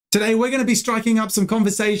Today, we're going to be striking up some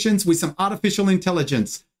conversations with some artificial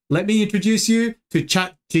intelligence. Let me introduce you to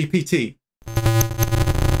ChatGPT.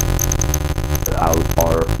 How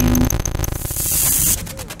are you?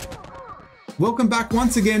 Welcome back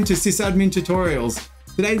once again to Sysadmin Tutorials.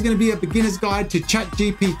 Today is going to be a beginner's guide to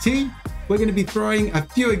ChatGPT. We're going to be throwing a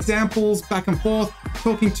few examples back and forth,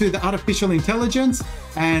 talking to the artificial intelligence,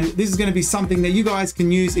 and this is going to be something that you guys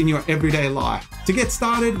can use in your everyday life. To get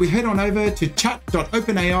started, we head on over to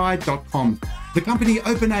chat.openai.com. The company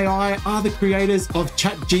OpenAI are the creators of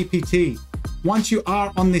ChatGPT. Once you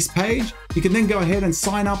are on this page, you can then go ahead and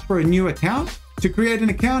sign up for a new account. To create an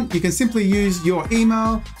account, you can simply use your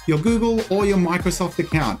email, your Google, or your Microsoft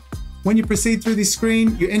account. When you proceed through this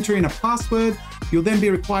screen, you enter in a password. You'll then be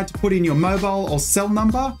required to put in your mobile or cell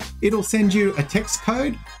number. It'll send you a text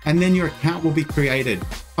code, and then your account will be created.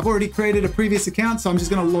 I've already created a previous account, so I'm just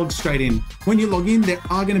going to log straight in. When you log in, there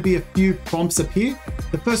are going to be a few prompts appear.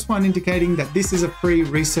 The first one indicating that this is a free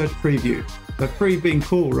research preview. So free being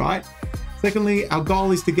cool, right? Secondly, our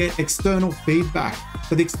goal is to get external feedback.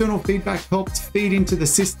 So the external feedback helps feed into the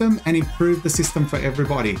system and improve the system for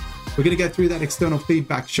everybody. We're going to go through that external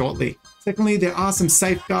feedback shortly. Secondly, there are some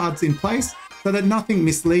safeguards in place so that nothing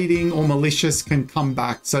misleading or malicious can come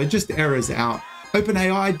back. So just errors out.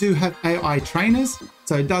 OpenAI do have AI trainers.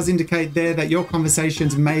 So it does indicate there that your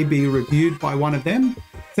conversations may be reviewed by one of them.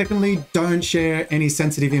 Secondly, don't share any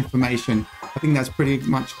sensitive information. I think that's pretty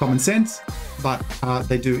much common sense, but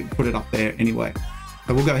they do put it up there anyway.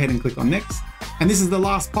 So we'll go ahead and click on next. And this is the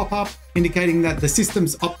last pop-up indicating that the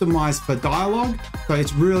system's optimized for dialogue. So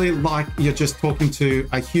it's really like you're just talking to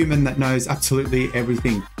a human that knows absolutely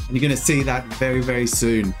everything. And you're going to see that very, very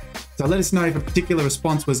soon. So let us know if a particular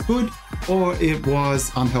response was good or it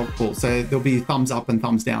was unhelpful. So there'll be thumbs up and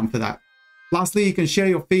thumbs down for that. Lastly, you can share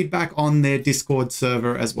your feedback on their Discord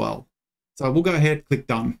server as well. So we'll go ahead, click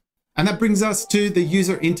done. And that brings us to the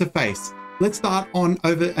user interface. Let's start on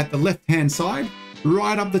over at the left-hand side.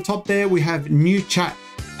 Right up the top there, we have new chat,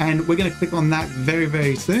 and we're going to click on that very,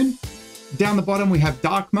 very soon. Down the bottom, we have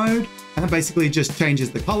dark mode, and that basically just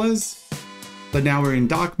changes the colors. So now we're in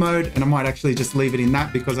dark mode, and I might actually just leave it in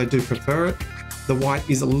that because I do prefer it. The white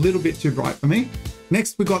is a little bit too bright for me.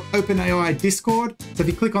 Next, we've got OpenAI Discord. So if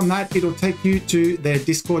you click on that, it'll take you to their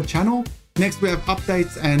Discord channel. Next, we have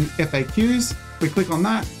updates and FAQs. We click on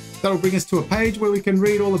that. That'll bring us to a page where we can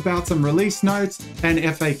read all about some release notes and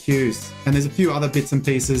FAQs. And there's a few other bits and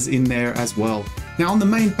pieces in there as well. Now on the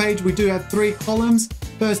main page, we do have 3 columns.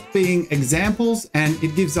 First being examples, and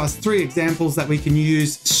it gives us 3 examples that we can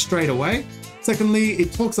use straight away. Secondly,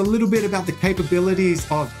 it talks a little bit about the capabilities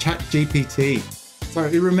of ChatGPT. So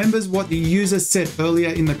it remembers what the user said earlier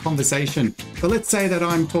in the conversation. So let's say that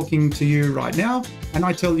I'm talking to you right now, and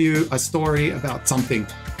I tell you a story about something.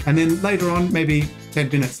 And then later on, maybe 10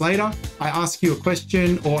 minutes later, I ask you a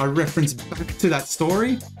question or I reference back to that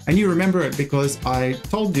story and you remember it because I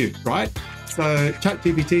told you, right? So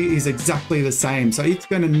ChatGPT is exactly the same. So it's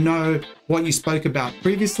going to know what you spoke about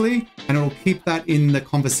previously and it will keep that in the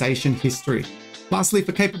conversation history. Lastly,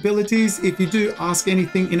 for capabilities, if you do ask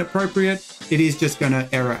anything inappropriate, it is just going to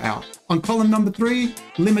error out. On column number 3,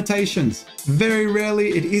 limitations. Very rarely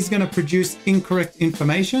it is going to produce incorrect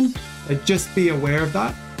information. So just be aware of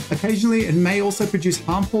that. Occasionally, it may also produce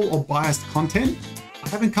harmful or biased content. I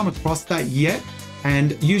haven't come across that yet.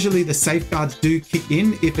 And usually the safeguards do kick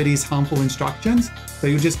in if it is harmful instructions. So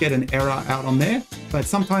you'll just get an error out on there. But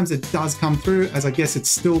sometimes it does come through as I guess it's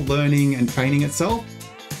still learning and training itself.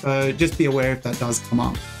 So just be aware if that does come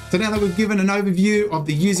up. So now that we've given an overview of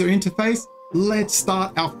the user interface, let's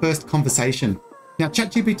start our first conversation. Now,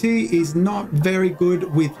 ChatGPT is not very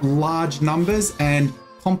good with large numbers and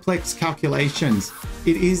complex calculations.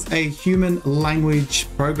 It is a human language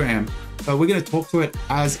program. So we're going to talk to it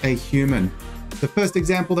as a human. The first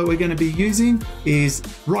example that we're going to be using is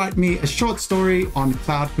write me a short story on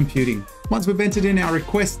cloud computing. Once we've entered in our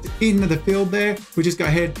request in the field there, we just go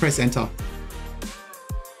ahead, press enter.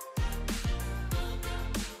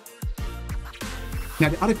 Now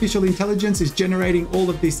the artificial intelligence is generating all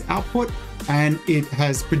of this output and it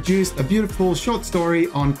has produced a beautiful short story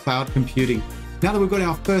on cloud computing. Now that we've got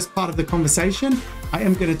our first part of the conversation, I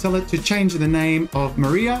am going to tell it to change the name of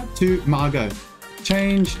Maria to Margot.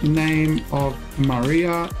 Change name of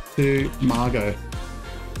Maria to Margot.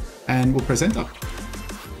 And we'll press enter.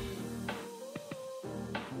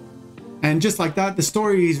 And just like that, the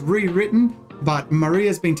story is rewritten, but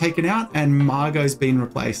Maria's been taken out and Margot's been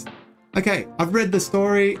replaced. Okay, I've read the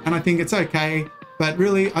story and I think it's okay, but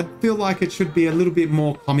really I feel like it should be a little bit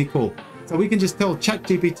more comical. So we can just tell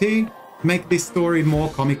ChatGPT, make this story more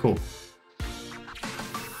comical.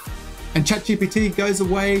 And ChatGPT goes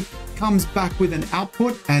away, comes back with an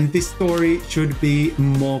output, and this story should be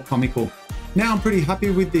more comical. Now I'm pretty happy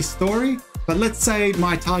with this story, but let's say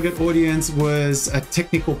my target audience was a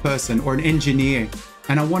technical person or an engineer,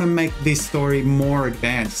 and I want to make this story more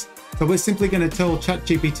advanced. So we're simply going to tell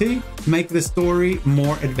ChatGPT, make the story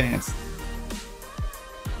more advanced.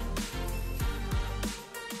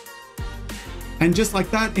 And just like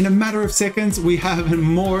that, in a matter of seconds, we have a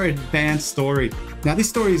more advanced story. Now this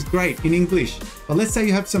story is great in English, but let's say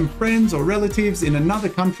you have some friends or relatives in another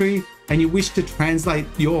country and you wish to translate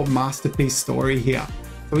your masterpiece story here.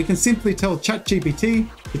 So we can simply tell ChatGPT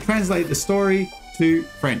to translate the story to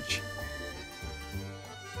French.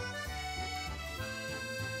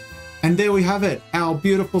 And there we have it, our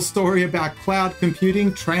beautiful story about cloud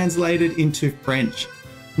computing translated into French.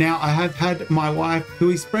 Now I have had my wife, who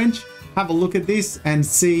is French, have a look at this and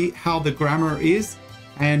see how the grammar is.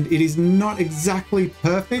 And it is not exactly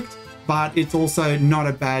perfect, but it's also not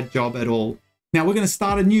a bad job at all. Now we're going to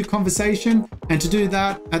start a new conversation. And to do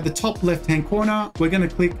that, at the top left-hand corner, we're going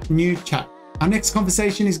to click new chat. Our next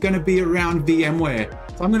conversation is going to be around VMware.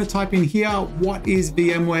 So I'm going to type in here, what is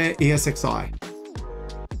VMware ESXi?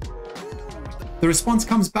 The response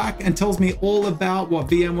comes back and tells me all about what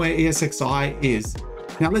VMware ESXi is.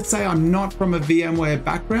 Now, let's say I'm not from a VMware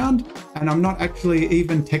background and I'm not actually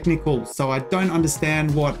even technical, so I don't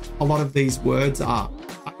understand what a lot of these words are.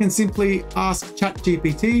 I can simply ask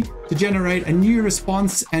ChatGPT to generate a new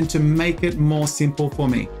response and to make it more simple for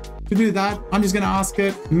me. To do that, I'm just going to ask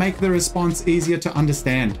it, make the response easier to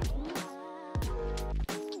understand.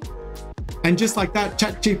 And just like that,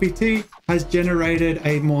 ChatGPT has generated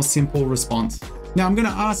a more simple response. Now I'm going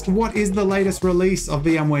to ask, what is the latest release of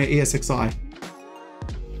VMware ESXi?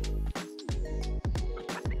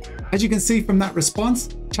 As you can see from that response,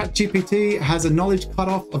 ChatGPT has a knowledge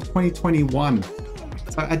cutoff of 2021.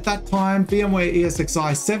 So at that time, VMware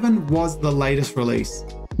ESXi 7 was the latest release.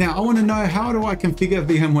 Now I want to know, how do I configure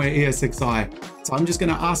VMware ESXi? So I'm just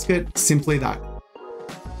going to ask it simply that.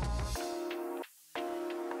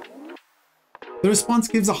 The response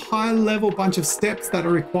gives a high-level bunch of steps that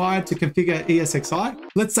are required to configure ESXi.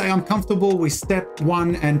 Let's say I'm comfortable with step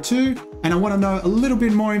 1 and 2, and I want to know a little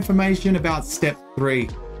bit more information about step 3.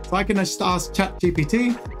 So I can just ask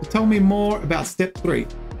ChatGPT to tell me more about step 3.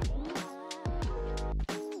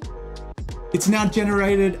 It's now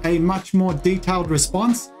generated a much more detailed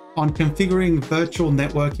response on configuring virtual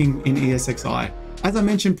networking in ESXi. As I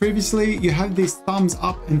mentioned previously, you have these thumbs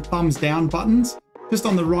up and thumbs down buttons just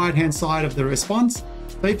on the right hand side of the response.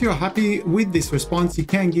 So if you're happy with this response, you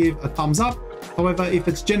can give a thumbs up. However, if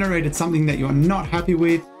it's generated something that you're not happy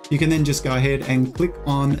with, you can then just go ahead and click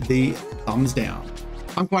on the thumbs down.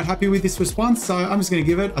 I'm quite happy with this response, so I'm just going to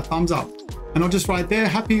give it a thumbs up. And I'll just write there,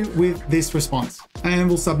 happy with this response, and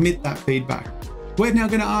we'll submit that feedback. We're now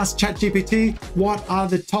going to ask ChatGPT, what are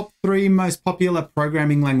the top 3 most popular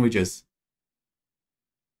programming languages?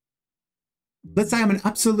 Let's say I'm an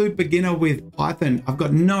absolute beginner with Python. I've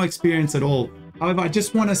got no experience at all. However, I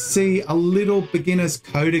just want to see a little beginner's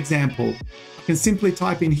code example. I can simply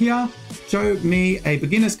type in here, show me a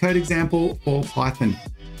beginner's code example for Python.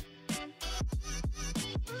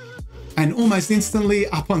 And almost instantly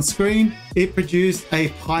up on screen, it produced a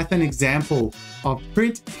Python example of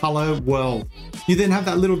print hello world. You then have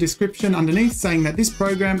that little description underneath saying that this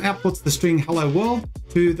program outputs the string hello world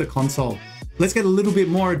to the console. Let's get a little bit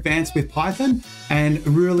more advanced with Python and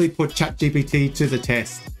really put ChatGPT to the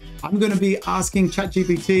test. I'm going to be asking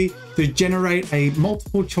ChatGPT to generate a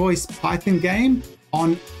multiple choice Python game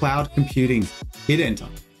on cloud computing. Hit enter.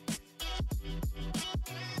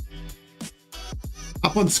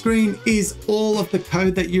 Up on screen is all of the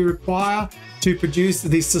code that you require to produce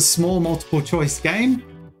this small multiple choice game.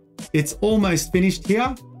 It's almost finished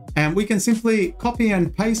here, and we can simply copy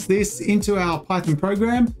and paste this into our Python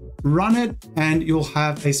program, run it, and you'll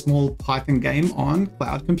have a small Python game on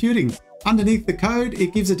cloud computing. Underneath the code,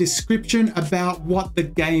 it gives a description about what the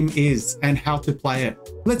game is and how to play it.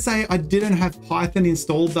 Let's say I didn't have Python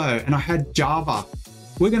installed though, and I had Java.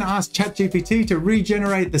 We're going to ask ChatGPT to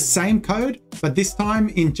regenerate the same code, but this time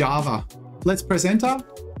in Java. Let's press enter.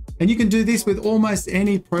 And you can do this with almost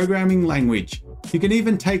any programming language. You can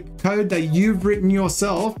even take code that you've written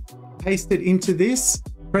yourself, paste it into this,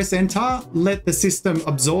 press enter, let the system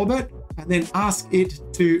absorb it, and then ask it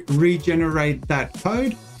to regenerate that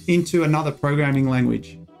code into another programming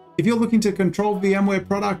language. If you're looking to control VMware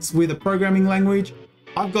products with a programming language,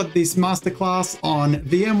 I've got this masterclass on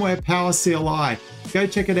VMware Power CLI. Go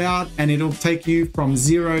check it out and it'll take you from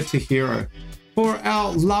zero to hero. For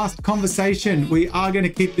our last conversation, we are going to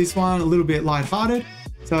keep this one a little bit lighthearted.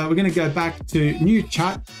 So we're going to go back to new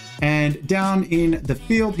chat And down in the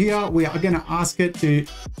field here, we are going to ask it to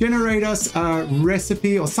generate us a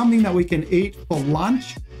recipe or something that we can eat for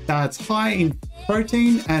lunch that's high in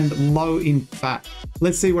protein and low in fat.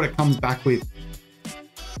 Let's see what it comes back with.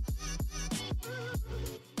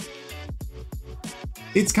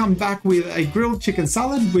 It's come back with a grilled chicken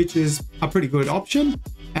salad, which is a pretty good option.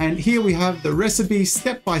 And here we have the recipe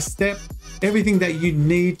step by step, everything that you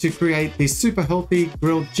need to create this super healthy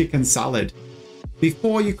grilled chicken salad.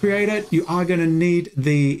 Before you create it, you are going to need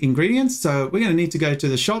the ingredients. So we're going to need to go to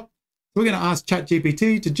the shop. We're going to ask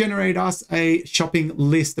ChatGPT to generate us a shopping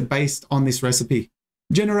list based on this recipe.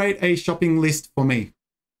 Generate a shopping list for me.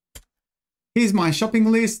 Here's my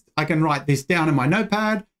shopping list. I can write this down in my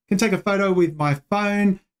notepad, can take a photo with my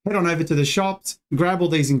phone, head on over to the shops, grab all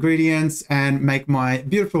these ingredients and make my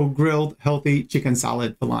beautiful grilled healthy chicken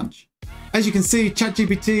salad for lunch. As you can see,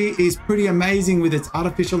 ChatGPT is pretty amazing with its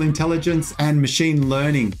artificial intelligence and machine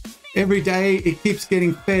learning. Every day it keeps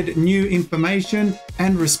getting fed new information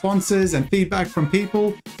and responses and feedback from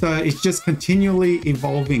people, so it's just continually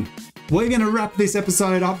evolving. We're going to wrap this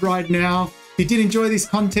episode up right now. If you did enjoy this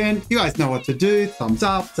content, you guys know what to do. Thumbs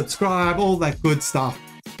up, subscribe, all that good stuff.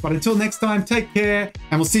 But until next time, take care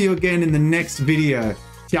and we'll see you again in the next video.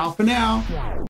 Ciao for now.